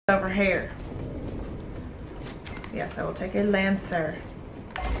here. Yes, I will take a lancer.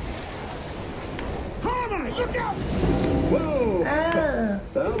 Look out! Whoa! Oh.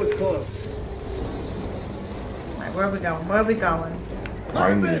 That was close. Alright, where are we going? Where are we going?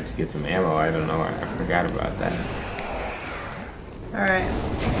 I needed to get some ammo. I don't know. I forgot about that. Alright.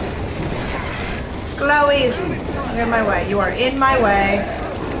 Glowies! You're in my way. You are in my way.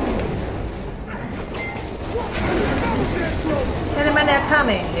 Hit him in that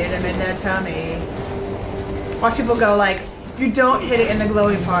tummy. Hit him in that tummy. Watch people go like, you don't hit it in the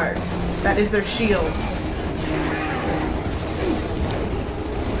glowy part. That is their shield.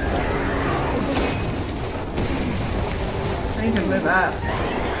 I need to move up.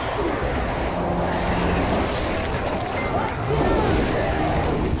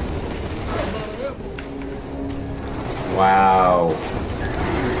 Wow.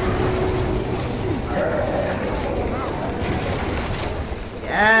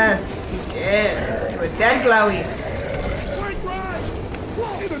 Yes, you did. You were dead glowy.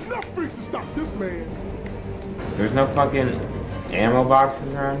 Enough freaks to stop this man. There's no fucking ammo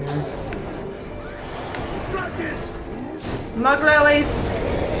boxes around here. More glowies.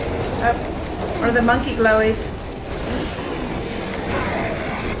 Oh, or the monkey glowies.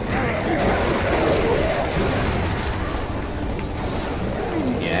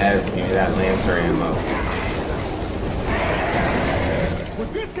 Yes, give me that lancer ammo.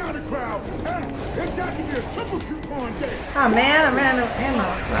 With this kind of crowd, it's got to be a triple coupon day. Oh man, I ran out of ammo.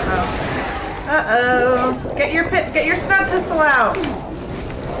 Uh-oh. Get your stun pistol out.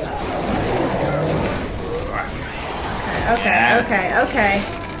 Okay, Yes. okay.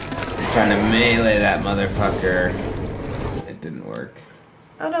 Trying to melee that motherfucker. It didn't work.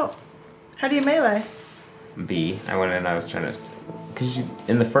 Oh no. How do you melee? B. I went in. I was trying to. Because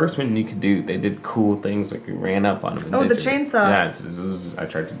in the first one you could do. They did cool things like you ran up on them. And Oh, the did chainsaw. Yeah. I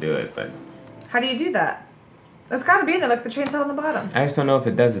tried to do it, but How do you do that? It's gotta be there, like the chainsaw on the bottom. I just don't know if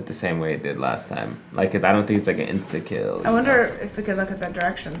it does it the same way it did last time. Like I don't think it's like an insta kill. I wonder if we could look at the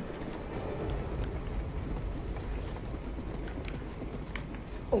directions.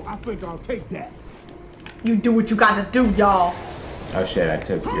 Oh, I think I'll take that. You do what you gotta do, y'all. Oh shit! I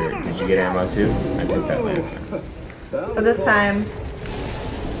took your. Did you get ammo too? I took that lancer. So this time,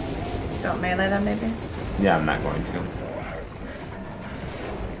 don't melee them, maybe? Yeah, I'm not going to.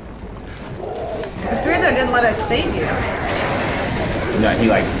 It's weird they didn't let us save you. No, he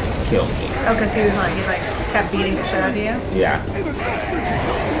like killed me. Oh, because he kept beating the shit out of you? Yeah.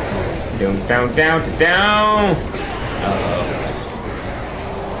 Down. Uh-oh.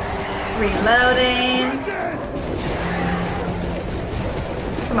 Reloading.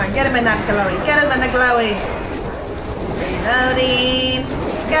 Come on, get him in that glowy. Get him in the glowy. Reloading.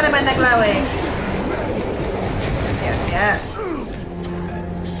 Get him in the glowy. Yes.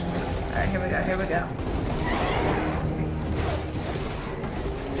 Alright, here we go.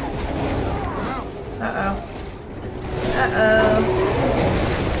 Uh-oh.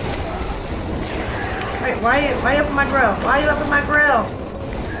 Wait, why are you up in my grill? Why are you up in my grill?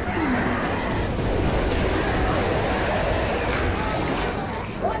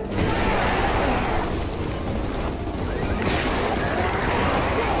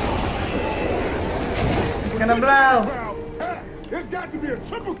 It's gonna blow. It's got to be a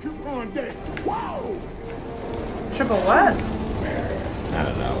triple coupon day. Wow! Triple what? I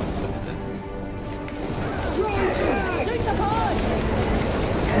don't know. I'm listening.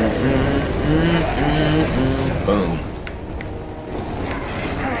 Boom.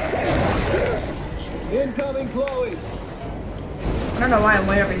 Incoming Chloe. I don't know why I'm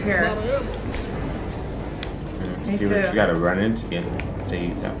way over here. Me too. You gotta run into him to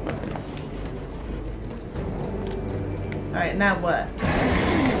use that weapon. Alright, now what?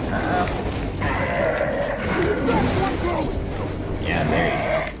 Uh-oh.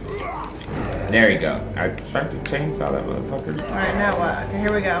 Yeah, there you go. I tried to chainsaw that motherfucker. Alright, now what? Okay,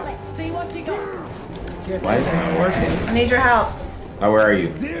 here we go. Let's see what you got. Why is it not working? I need your help. Oh, where are you?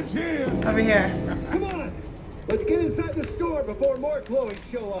 Dibs here. Over here. Come on. Let's get inside the store before more Chloes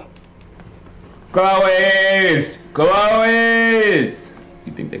show up. Glowies! Glowies!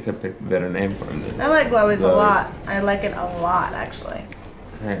 You think they could pick a better name for him? I like glowies a lot. I like it a lot, actually.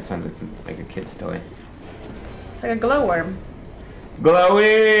 It sounds like a kid's toy. It's like a glowworm.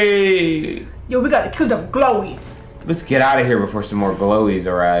 Glowy! Yo, we gotta kill them glowies. Let's get out of here before some more glowies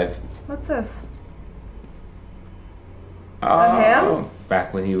arrive. What's this? Oh, him?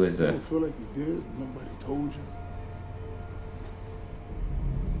 back when he was a. I feel like you did. Nobody told you.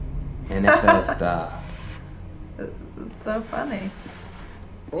 NFL star. It's so funny.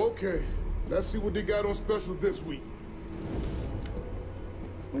 Okay, let's see what they got on special this week.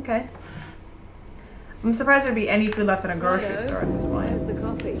 Okay. I'm surprised there'd be any food left in a grocery Righto. store at this point. Where's the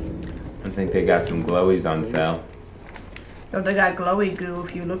coffee? I think they got some glowies on sale. Yo, they got glowy goo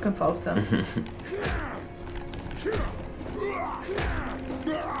if you're looking for some.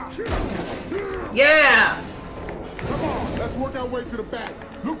 Yeah! Come on, let's work our way to the back.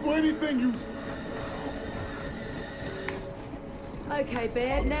 Look for anything you... Okay,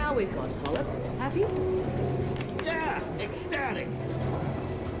 Bear, now we've got polyps. Happy? Yeah, ecstatic.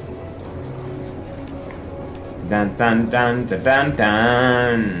 Dun dun dun dun dun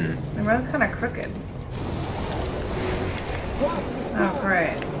dun. The road's kind of crooked. Oh,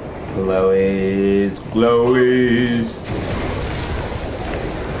 great. Glowies, glowies.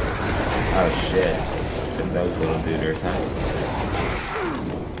 Oh shit. Shit, those little duders, huh?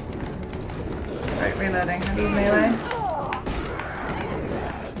 Right, reloading. How do you melee?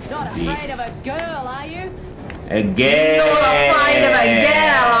 Not afraid of a girl, are you? Again. You're not afraid of a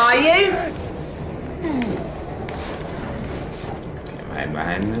girl, are you? Am I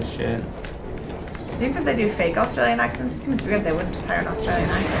behind this shit? Do you think that they do fake Australian accents? It seems weird they wouldn't just hire an Australian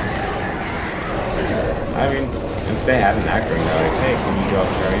actor. I mean, if they had an actor and they're like, hey, can you do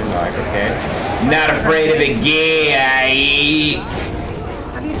Australian? They're like, okay. Not afraid of a gay.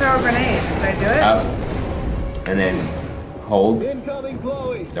 How do you throw a grenade? Did I do it? Up. And then hold Incoming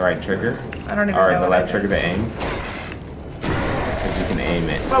Chloe. the right trigger. I don't even Or know the what I left did. trigger to aim. If you can aim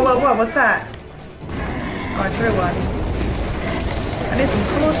it. Whoa, whoa, whoa, what's that? Oh, I threw one. I need some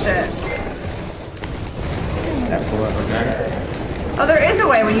cool shit. That pull up again? Oh, there is a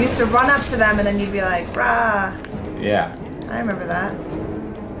way when you used to run up to them and then you'd be like, rah. Yeah. I remember that.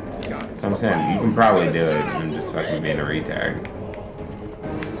 So I'm saying, you can probably do it and just fucking being a retard.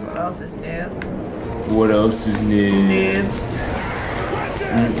 What else is new? What else is new? Noob.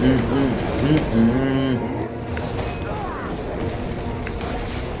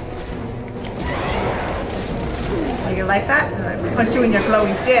 Oh, you like that? I punch you in your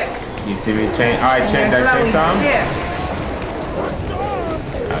glowing dick. You see me chain? Alright, In your chain that glowing chainsaw? dick.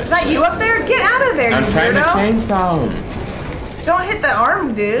 Is that you up there? Get out of there, I'm you trying to weirdo. chainsaw him. Don't hit the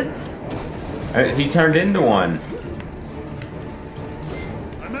arm, dudes. He turned into one.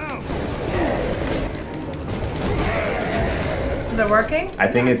 I'm out. Is it working? I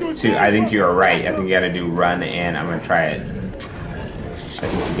think it's two. I think you're right. I think you gotta do run and I'm gonna try it. I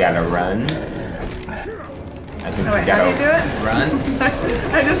think you gotta run. I think Oh, wait, you gotta how do you do it? run.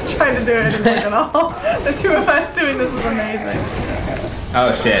 I just tried to do it. It didn't work at all. The two of us doing this is amazing.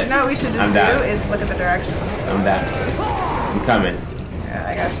 Oh shit. No, we should I'm just down. do is look at the directions. I'm down. I'm coming. Yeah,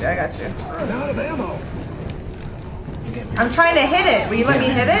 I got you. I got you. I'm out of ammo. I'm trying to hit it. Will you let me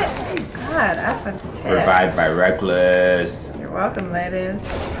hit it? God, F a tip. Revived by Reckless. You're welcome, ladies.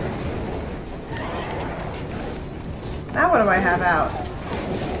 Now what do I have out?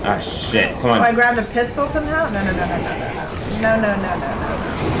 Ah shit. Come Oh, I on. grabbed a pistol somehow? No, no, no, no, no, no, no. No, no, no, no, no, no.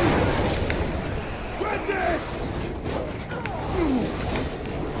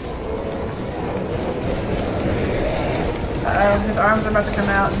 Uh-oh, his arms are about to come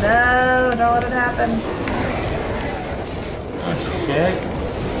out. No, don't let it happen. Oh shit.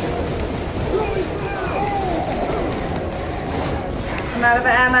 I'm out of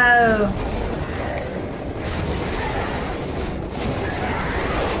ammo.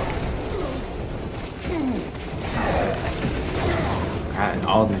 God,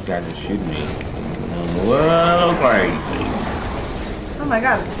 all these guys are shooting me. I'm a little crazy. Oh my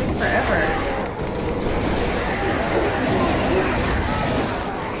god, it's taking forever.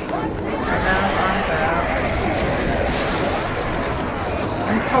 Right now his arms are out.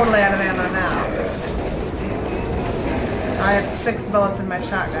 I'm totally out of ammo now. I have 6 bullets in my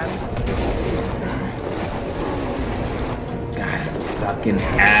shotgun. God, I'm sucking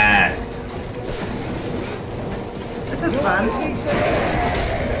ass. This is fun.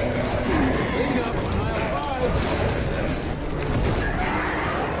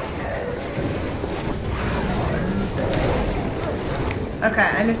 Okay,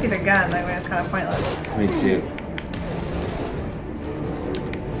 I just need a gun. Like, it's kind of pointless. Me too.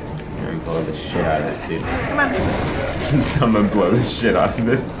 I'm gonna blow the shit out of this dude. Come on. I'm gonna blow the shit out of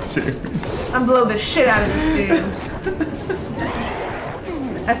this dude. I'm blow the shit out of this dude.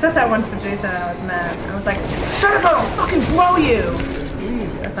 I said that once to Jason and I was mad. I was like, shut up, I'll fucking blow you!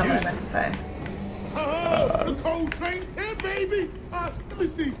 That's not what I meant to say. The cold train 10, baby. Let me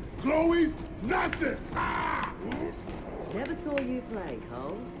see. Chloe's nothing. Never saw you play,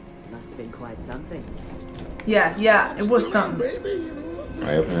 Cole. Must have been quite something. Yeah, it was something. Baby,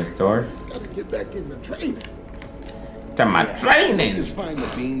 I open this door. gotta get back in the training. To my training. Just find the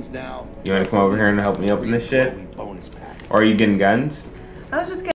beans now. You wanna come over here and help me open this shit? Bonus pack. Or are you getting guns? I was just